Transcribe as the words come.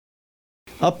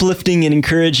Uplifting and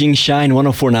encouraging Shine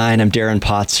 104.9. I'm Darren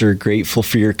Potzer, grateful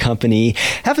for your company.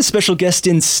 Have a special guest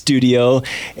in studio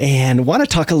and want to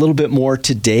talk a little bit more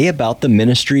today about the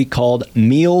ministry called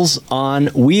Meals on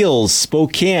Wheels,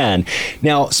 Spokane.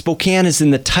 Now, Spokane is in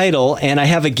the title, and I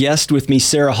have a guest with me,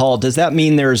 Sarah Hall. Does that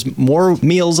mean there's more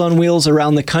Meals on Wheels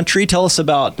around the country? Tell us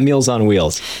about Meals on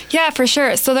Wheels. Yeah, for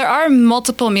sure. So there are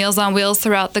multiple Meals on Wheels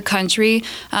throughout the country.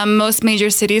 Most major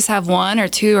cities have 1 or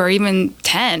 2 or even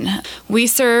 10.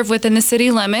 We serve within the city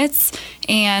limits,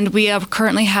 and we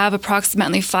currently have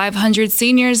approximately 500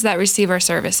 seniors that receive our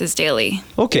services daily.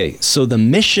 Okay, so the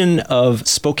mission of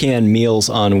Spokane Meals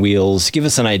on Wheels, give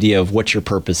us an idea of what your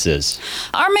purpose is.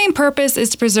 Our main purpose is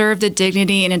to preserve the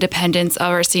dignity and independence of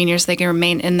our seniors so they can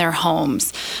remain in their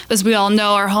homes. As we all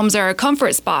know, our homes are a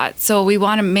comfort spot, so we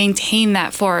want to maintain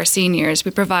that for our seniors.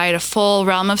 We provide a full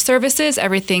realm of services,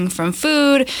 everything from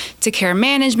food to care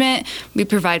management. We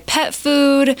provide pet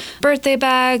food, birthday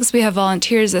bags. We have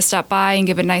volunteers that stop by and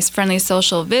give a nice, friendly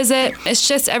social visit. It's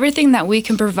just everything that we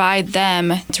can provide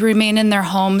them to remain in their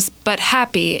homes, but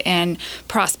happy and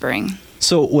prospering.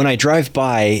 So when I drive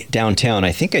by downtown,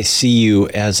 I think I see you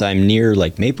as I'm near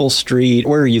like Maple Street.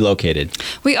 Where are you located?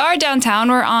 We are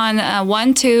downtown. We're on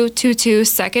 1222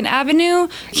 2nd Avenue. You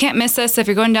can't miss us. If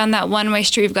you're going down that one-way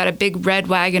street, we've got a big red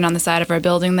wagon on the side of our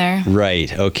building there.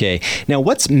 Right. Okay. Now,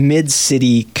 what's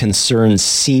Mid-City Concerns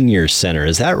Senior Center?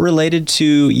 Is that related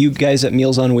to you guys at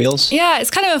Meals on Wheels? Yeah, it's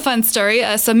kind of a fun story.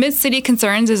 So Mid-City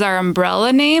Concerns is our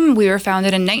umbrella name. We were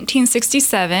founded in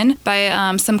 1967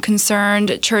 by some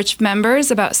concerned church members,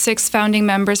 about 6 founding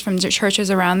members from churches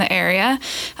around the area.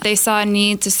 They saw a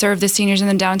need to serve the seniors in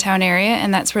the downtown area,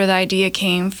 and that's where the idea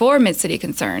came for Mid-City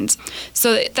Concerns.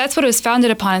 So that's what it was founded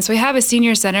upon. So we have a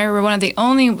senior center. We're one of the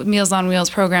only Meals on Wheels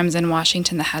programs in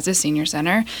Washington that has a senior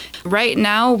center. Right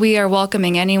now, we are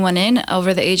welcoming anyone in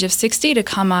over the age of 60 to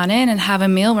come on in and have a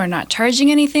meal. We're not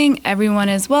charging anything. Everyone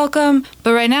is welcome.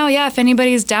 But right now, yeah, if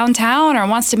anybody's downtown or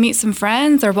wants to meet some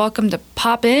friends, they're welcome to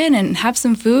pop in and have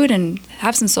some food and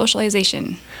have some socialization.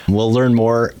 We'll learn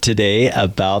more today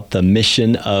about the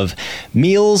mission of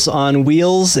Meals on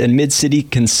Wheels and Mid-City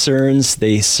Concerns.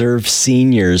 They serve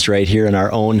seniors right here in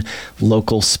our own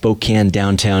local Spokane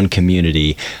downtown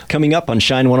community. Coming up on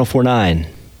Shine 104.9.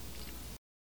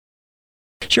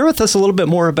 Share with us a little bit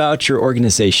more about your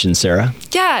organization, Sarah.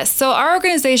 Yeah, so our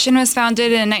organization was founded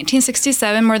in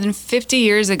 1967, more than 50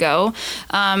 years ago.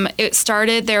 It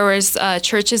started, there was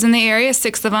churches in the area,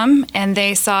 6 of them, and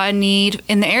they saw a need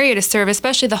in the area to serve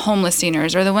especially the homeless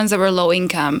seniors or the ones that were low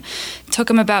income. It took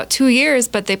them about 2 years,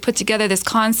 but they put together this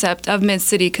concept of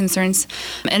Mid-City Concerns.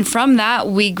 And from that,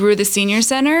 we grew the Senior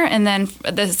Center, and then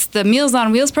the Meals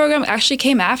on Wheels program actually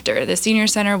came after. The Senior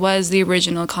Center was the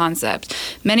original concept.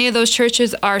 Many of those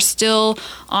churches are still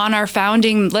on our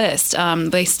founding list.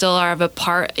 They still are a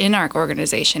part in our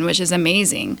organization, which is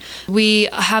amazing. We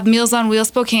have Meals on Wheels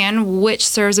Spokane, which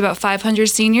serves about 500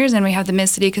 seniors, and we have the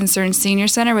Mid-City Concerns Senior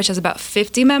Center, which has about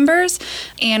 50 members,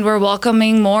 and we're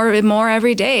welcoming more and more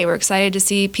every day. We're excited to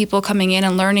see people coming in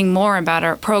and learning more about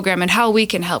our program and how we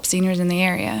can help seniors in the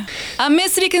area.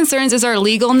 Mid-City Concerns is our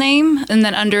legal name, and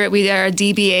then under it we are a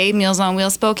DBA, Meals on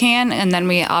Wheels Spokane, and then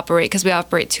we operate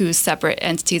 2 separate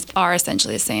entities, are essentially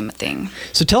the same thing.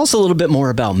 So tell us a little bit more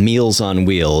about Meals on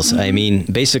Wheels. I mean,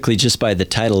 basically just by the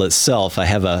title itself, I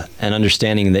have an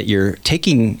understanding that you're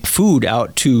taking food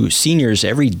out to seniors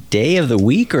every day of the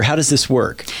week, or how does this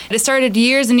work? It started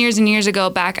years and years and years ago,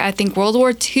 back I think World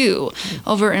War II,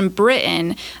 over in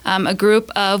Britain. A group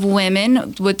of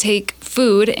women would take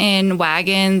food in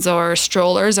wagons or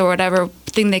strollers or whatever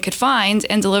thing they could find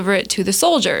and deliver it to the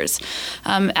soldiers.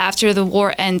 After the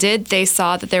war ended, they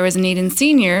saw that there was a need in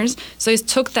seniors, so they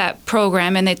took that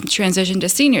program and they transitioned to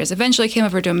seniors. Eventually came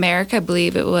over to America, I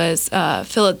believe it was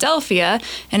Philadelphia,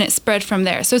 and it spread from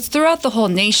there. So it's throughout the whole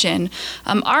nation.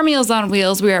 Our Meals on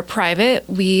Wheels, we are private.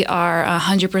 We are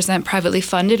 100% privately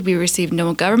funded. We receive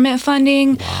no government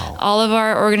funding. Wow. All of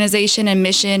our organization and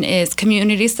mission is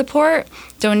community support,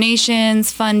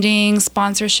 donations, funding,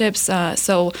 sponsorships.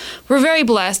 So we're very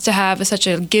blessed to have such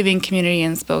a giving community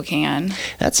in Spokane.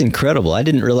 That's incredible. I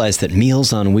didn't realize that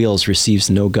Meals on Wheels receives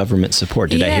no government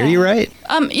support. Did I hear you right?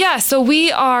 Yeah, so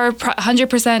we are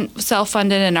 100%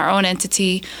 self-funded in our own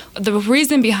entity. The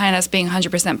reason behind us being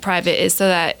 100% private is so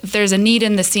that if there's a need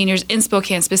in the seniors in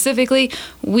Spokane specifically,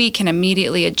 we can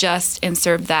immediately adjust and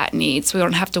serve that need. So we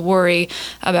don't have to worry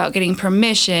about getting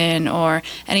permission or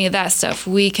any of that stuff.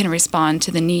 We can respond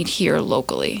to the need here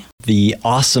locally. The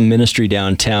awesome ministry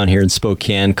downtown here in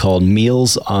Spokane called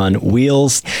Meals on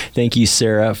Wheels. Thank you,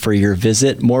 Sarah, for your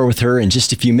visit. More with her in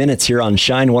just a few minutes here on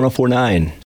Shine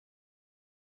 104.9.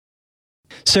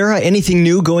 Sarah, anything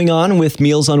new going on with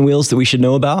Meals on Wheels that we should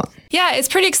know about? Yeah, it's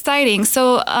pretty exciting.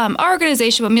 So our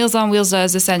organization, what Meals on Wheels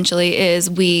does essentially is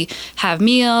we have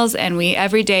meals and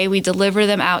every day we deliver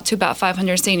them out to about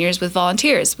 500 seniors with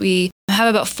volunteers. We have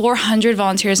about 400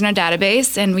 volunteers in our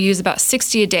database, and we use about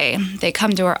 60 a day. They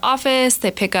come to our office,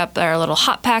 they pick up our little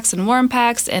hot packs and warm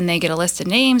packs, and they get a list of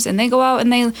names, and they go out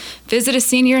and they visit a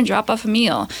senior and drop off a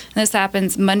meal. And this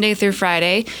happens Monday through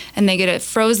Friday, and they get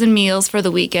frozen meals for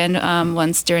the weekend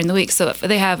once during the week. So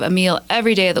they have a meal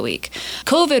every day of the week.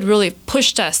 COVID really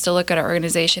pushed us to look at our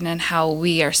organization and how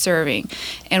we are serving,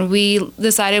 and we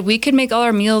decided we could make all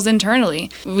our meals internally.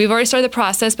 We've already started the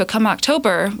process, but come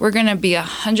October, we're going to be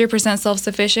 100%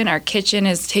 self-sufficient. Our kitchen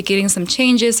is getting some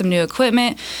changes, some new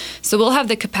equipment. So we'll have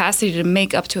the capacity to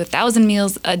make up to 1,000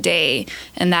 meals a day.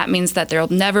 And that means that there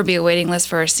will never be a waiting list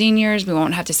for our seniors. We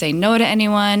won't have to say no to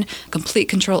anyone, complete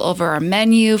control over our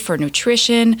menu for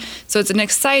nutrition. So it's an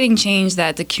exciting change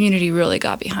that the community really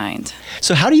got behind.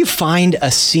 So how do you find a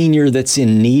senior that's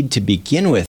in need to begin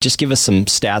with? Just give us some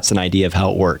stats and idea of how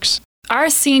it works. Our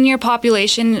senior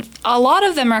population, a lot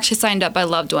of them are actually signed up by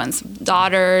loved ones,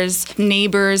 daughters,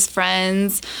 neighbors,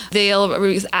 friends.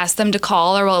 They'll ask them to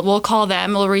call, or we'll call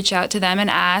them. We'll reach out to them and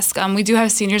ask. We do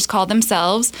have seniors call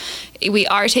themselves. We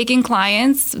are taking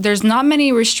clients. There's not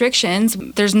many restrictions.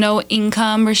 There's no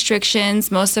income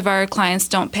restrictions. Most of our clients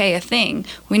don't pay a thing.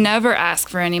 We never ask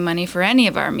for any money for any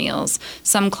of our meals.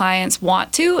 Some clients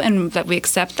want to, and that we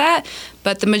accept that,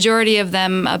 but the majority of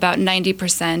them, about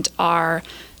 90%, are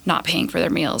not paying for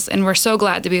their meals. And we're so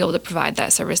glad to be able to provide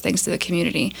that service thanks to the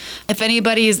community. If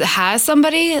anybody has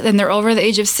somebody, then they're over the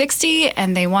age of 60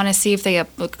 and they want to see if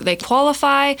they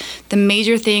qualify, the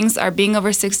major things are being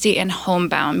over 60 and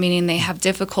homebound, meaning they have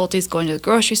difficulties going to the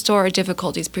grocery store,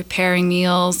 difficulties preparing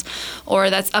meals, or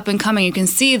that's up and coming. You can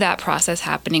see that process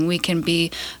happening. We can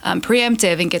be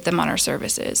preemptive and get them on our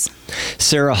services.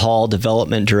 Sarah Hall,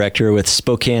 Development Director with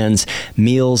Spokane's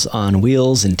Meals on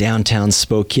Wheels in downtown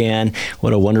Spokane.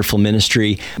 What a wonderful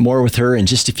ministry. More with her in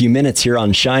just a few minutes here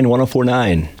on Shine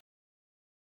 104.9.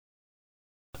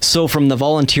 So from the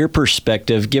volunteer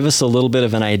perspective, give us a little bit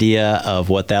of an idea of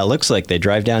what that looks like. They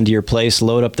drive down to your place,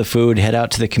 load up the food, head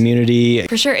out to the community.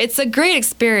 For sure. It's a great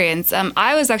experience.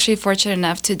 I was actually fortunate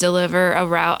enough to deliver a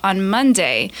route on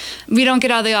Monday. We don't get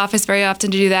out of the office very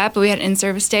often to do that, but we had an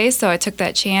in-service day, so I took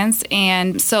that chance.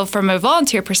 And so from a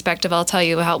volunteer perspective, I'll tell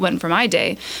you how it went for my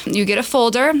day. You get a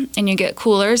folder and you get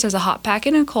coolers. There's a hot pack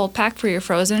and a cold pack for your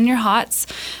frozen and your hots.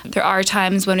 There are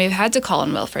times when we've had to call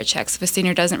in welfare checks. If a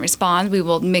senior doesn't respond, we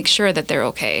will make sure that they're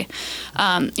okay.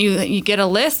 You get a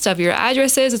list of your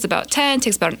addresses. It's about 10,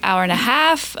 takes about an hour and a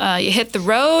half. You hit the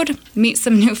road, meet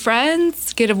some new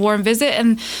friends, get a warm visit,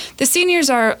 and the seniors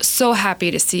are so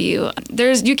happy to see you.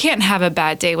 You can't have a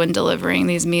bad day when delivering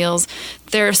these meals.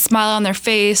 Their smile on their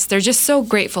face, they're just so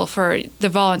grateful for the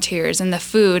volunteers and the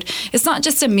food. It's not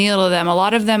just a meal to them. A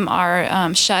lot of them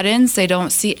are shut-ins. They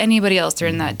don't see anybody else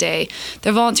during that day.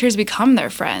 The volunteers become their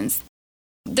friends.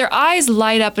 Their eyes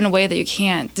light up in a way that you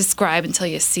can't describe until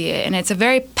you see it, and it's a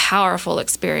very powerful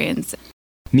experience.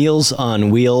 Meals on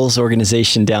Wheels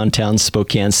organization downtown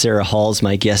Spokane. Sarah Hall is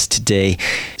my guest today.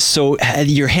 So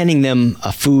you're handing them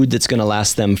a food that's going to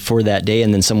last them for that day,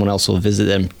 and then someone else will visit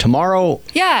them tomorrow?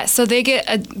 Yeah, so they get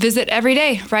a visit every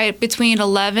day, right? Between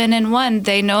 11 and 1,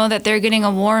 they know that they're getting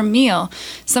a warm meal.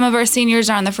 Some of our seniors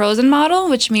are on the frozen model,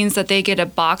 which means that they get a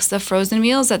box of frozen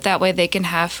meals, that way they can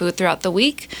have food throughout the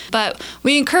week. But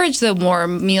we encourage the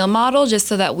warm meal model just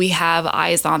so that we have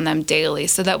eyes on them daily,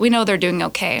 so that we know they're doing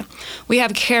okay. We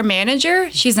have care manager.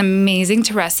 She's amazing,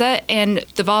 Teresa. And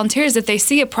the volunteers, if they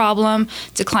see a problem,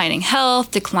 declining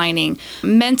health, declining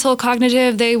mental,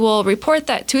 cognitive, they will report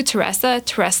that to Teresa.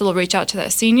 Teresa will reach out to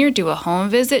that senior, do a home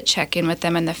visit, check in with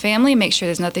them and the family, make sure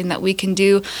there's nothing that we can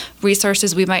do,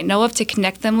 resources we might know of to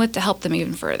connect them with to help them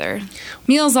even further.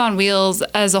 Meals on Wheels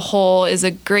as a whole is a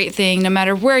great thing, no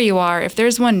matter where you are. If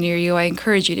there's one near you, I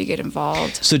encourage you to get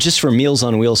involved. So just for Meals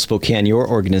on Wheels Spokane, your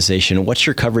organization, what's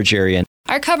your coverage area?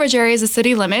 Our coverage area is the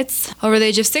city limits. Over the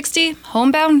age of 60,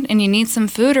 homebound, and you need some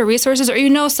food or resources, or you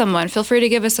know someone, feel free to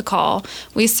give us a call.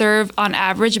 We serve, on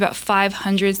average, about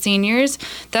 500 seniors.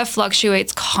 That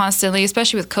fluctuates constantly,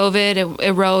 especially with COVID.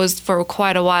 It rose for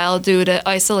quite a while due to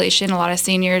isolation. A lot of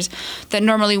seniors that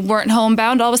normally weren't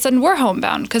homebound, all of a sudden were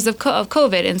homebound because of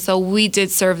COVID. And so we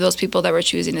did serve those people that were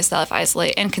choosing to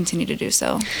self-isolate and continue to do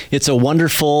so. It's a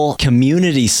wonderful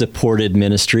community-supported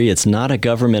ministry. It's not a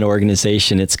government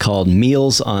organization. It's called Meals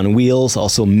on Wheels,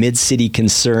 also Mid-City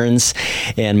Concerns.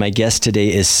 And my guest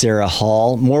today is Sarah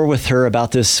Hall. More with her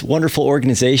about this wonderful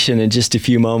organization in just a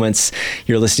few moments.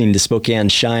 You're listening to Spokane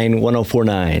Shine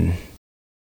 104.9.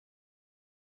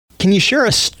 Can you share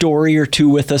a story or two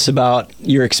with us about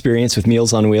your experience with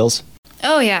Meals on Wheels?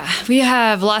 Oh, yeah. We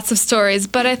have lots of stories,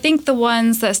 but I think the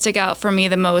ones that stick out for me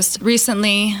the most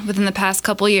recently, within the past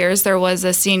couple years, there was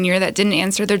a senior that didn't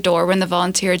answer their door when the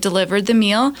volunteer delivered the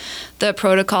meal. The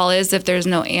protocol is if there's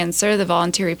no answer, the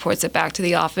volunteer reports it back to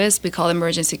the office. We call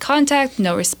emergency contact,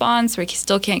 no response, we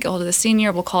still can't get hold of the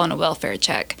senior, we'll call in a welfare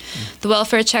check. The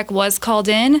welfare check was called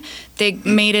in. They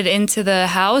made it into the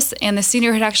house, and the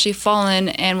senior had actually fallen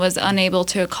and was unable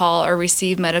to call or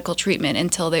receive medical treatment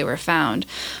until they were found.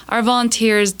 Our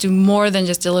volunteers do more than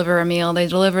just deliver a meal. They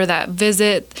deliver that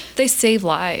visit. They save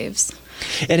lives.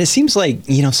 And it seems like,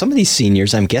 some of these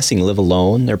seniors, I'm guessing, live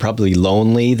alone. They're probably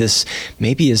lonely. This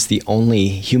maybe is the only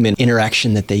human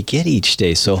interaction that they get each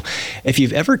day. So if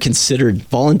you've ever considered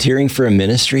volunteering for a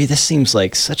ministry, this seems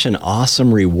like such an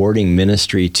awesome, rewarding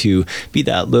ministry to be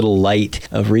that little light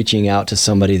of reaching out to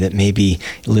somebody that maybe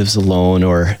lives alone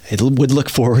or would look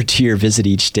forward to your visit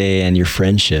each day and your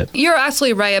friendship. You're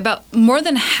absolutely right. About more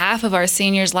than half of our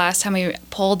seniors last time we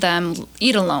polled them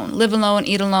eat alone, live alone,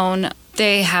 eat alone.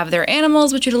 They have their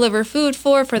animals, which you deliver food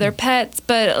for their pets,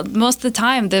 but most of the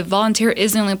time, the volunteer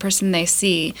is the only person they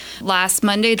see. Last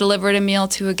Monday, delivered a meal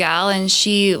to a gal, and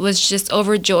she was just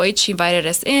overjoyed. She invited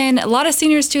us in. A lot of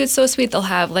seniors, too, it's so sweet. They'll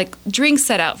have, drinks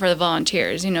set out for the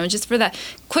volunteers, just for that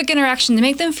quick interaction to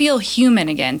make them feel human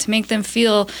again, to make them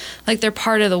feel like they're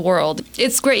part of the world.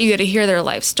 It's great. You get to hear their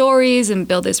life stories and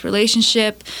build this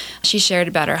relationship. She shared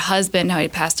about her husband, how he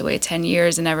passed away 10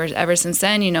 years, and ever since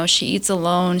then, she eats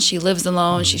alone, she lives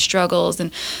alone, she struggles,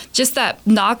 and just that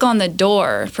knock on the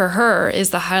door for her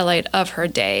is the highlight of her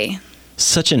day.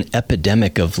 Such an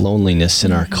epidemic of loneliness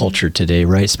in our culture today,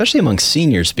 right? Especially among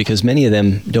seniors, because many of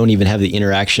them don't even have the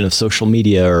interaction of social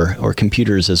media or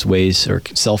computers as ways, or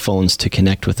cell phones, to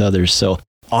connect with others. So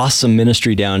awesome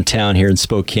ministry downtown here in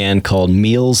Spokane called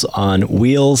Meals on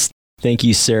Wheels. Thank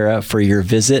you, Sarah, for your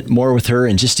visit. More with her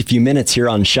in just a few minutes here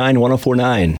on Shine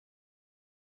 104.9.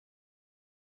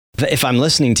 If I'm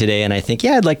listening today and I think,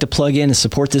 I'd like to plug in and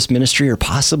support this ministry or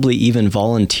possibly even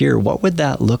volunteer, what would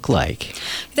that look like?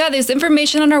 Yeah, there's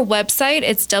information on our website.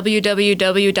 It's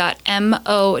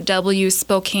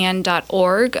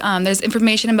www.mowspokane.org. There's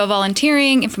information about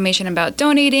volunteering, information about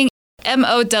donating.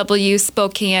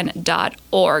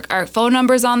 mowspokane.org. Our phone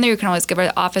number's on there. You can always give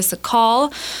our office a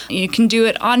call. You can do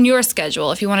it on your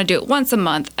schedule if you want to do it once a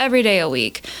month, every day a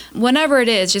week. Whenever it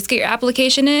is, just get your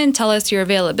application in, tell us your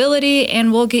availability,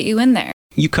 and we'll get you in there.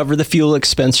 You cover the fuel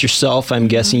expense yourself. I'm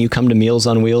guessing you come to Meals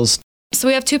on Wheels. So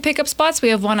we have 2 pickup spots. We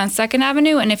have one on 2nd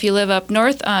Avenue, and if you live up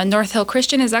north, North Hill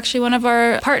Christian is actually one of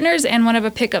our partners and one of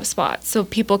a pickup spots, so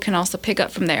people can also pick up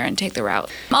from there and take the route.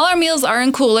 All our meals are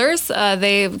in coolers.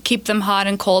 They keep them hot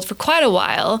and cold for quite a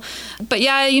while. But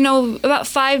about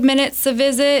 5 minutes a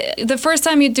visit. The first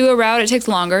time you do a route, it takes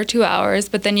longer, 2 hours,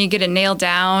 but then you get it nailed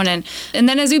down. And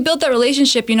then as you build that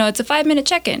relationship, it's a 5-minute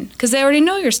check-in because they already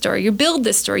know your story. You build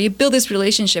this story. You build this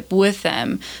relationship with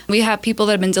them. We have people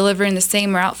that have been delivering the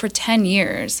same route for 10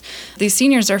 years. These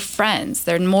seniors are friends.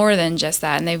 They're more than just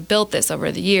that, and they've built this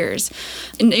over the years.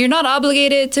 And you're not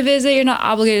obligated to visit. You're not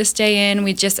obligated to stay in.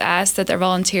 We just ask that their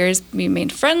volunteers be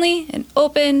made friendly and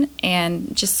open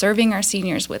and just serving our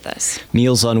seniors with us.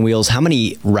 Meals on Wheels, how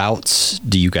many routes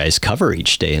do you guys cover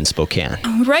each day in Spokane?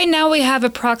 Right now we have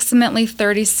approximately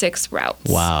 36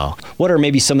 routes. Wow. What are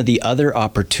maybe some of the other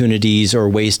opportunities or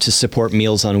ways to support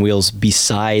Meals on Wheels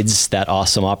besides that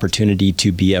awesome opportunity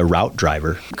to be a route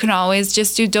driver? You can always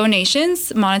just do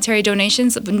donations, monetary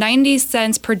donations. 90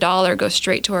 cents per dollar goes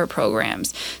straight to our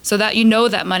programs, so that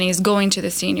that money is going to the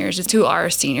seniors, to our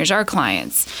seniors, our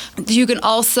clients. You can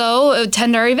also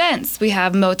attend our events. We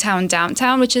have Motown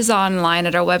Downtown, which is online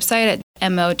at our website at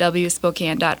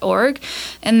mowspokane.org.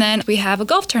 And then we have a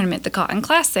golf tournament, the Cotton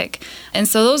Classic. And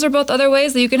so those are both other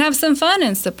ways that you can have some fun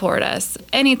and support us.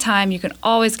 Anytime, you can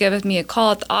always give me a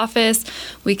call at the office.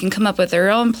 We can come up with our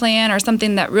own plan or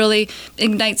something that really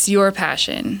ignites your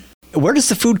passion. Where does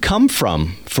the food come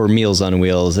from for Meals on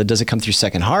Wheels? Does it come through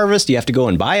Second Harvest? Do you have to go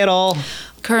and buy it all?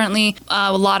 Currently,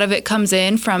 a lot of it comes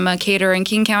in from a caterer in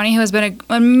King County who has been an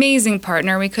amazing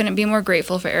partner. We couldn't be more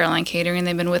grateful for Airline Catering.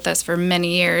 They've been with us for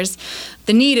many years.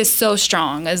 The need is so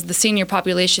strong as the senior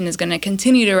population is going to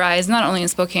continue to rise, not only in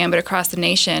Spokane, but across the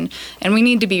nation. And we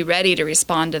need to be ready to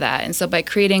respond to that. And so by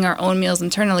creating our own meals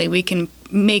internally, we can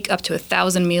make up to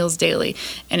 1,000 meals daily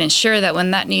and ensure that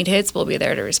when that need hits, we'll be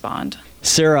there to respond.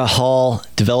 Sarah Hall,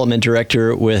 Development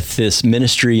Director with this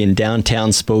ministry in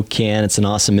downtown Spokane. It's an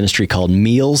awesome ministry called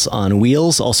Meals on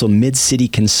Wheels, also Mid-City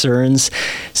Concerns,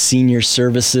 Senior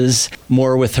Services.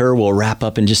 More with her. We'll wrap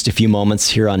up in just a few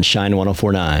moments here on Shine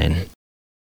 104.9.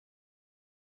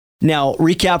 Now,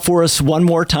 recap for us one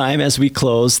more time as we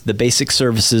close the basic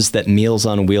services that Meals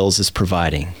on Wheels is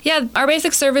providing. Yeah, our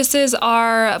basic services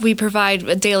are we provide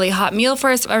a daily hot meal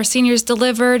for our seniors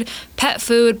delivered, pet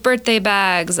food, birthday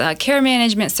bags, care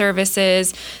management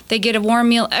services. They get a warm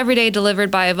meal every day delivered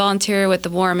by a volunteer with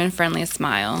a warm and friendly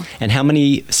smile. And how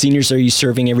many seniors are you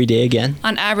serving every day again?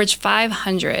 On average,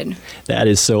 500. That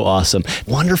is so awesome.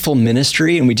 Wonderful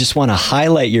ministry, and we just want to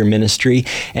highlight your ministry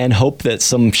and hope that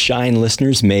some Shine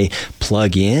listeners may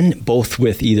plug in, both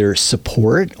with either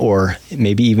support or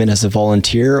maybe even as a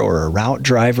volunteer or a route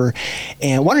driver.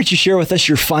 And why don't you share with us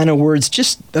your final words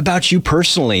just about you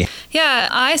personally? Yeah,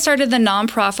 I started the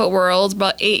nonprofit world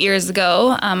about 8 years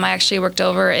ago. I actually worked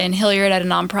over in Hilliard at a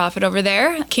nonprofit over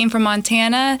there. Came from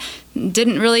Montana.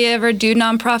 Didn't really ever do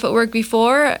nonprofit work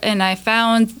before, and I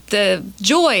found the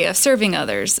joy of serving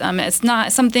others. It's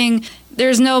not something,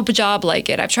 there's no job like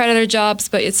it. I've tried other jobs,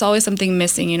 but it's always something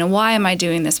missing. Why am I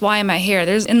doing this? Why am I here?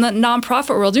 In the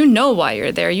nonprofit world, you know why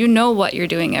you're there. You know what you're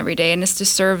doing every day, and it's to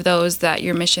serve those that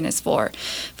your mission is for.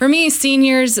 For me,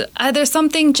 seniors, there's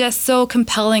something just so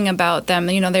compelling about them.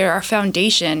 They're our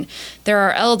foundation. They're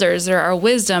our elders. They're our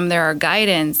wisdom. They're our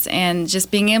guidance, and just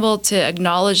being able to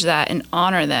acknowledge that and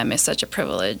honor them is such a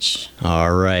privilege.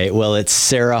 All right. Well, it's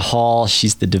Sarah Hall.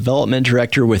 She's the development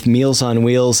director with Meals on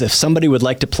Wheels. If somebody would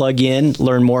like to plug in,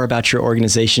 learn more about your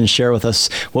organization, share with us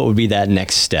what would be that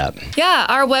next step. Yeah,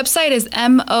 our website is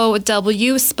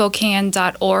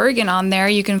mowspokane.org, and on there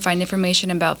you can find information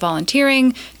about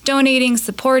volunteering, donating,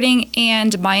 supporting,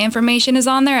 and my information is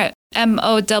on there at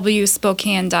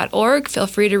mowspokane.org. Feel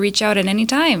free to reach out at any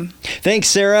time. Thanks,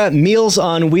 Sarah. Meals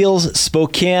on Wheels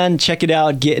Spokane. Check it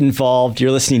out. Get involved.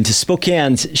 You're listening to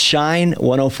Spokane's Shine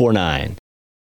 104.9.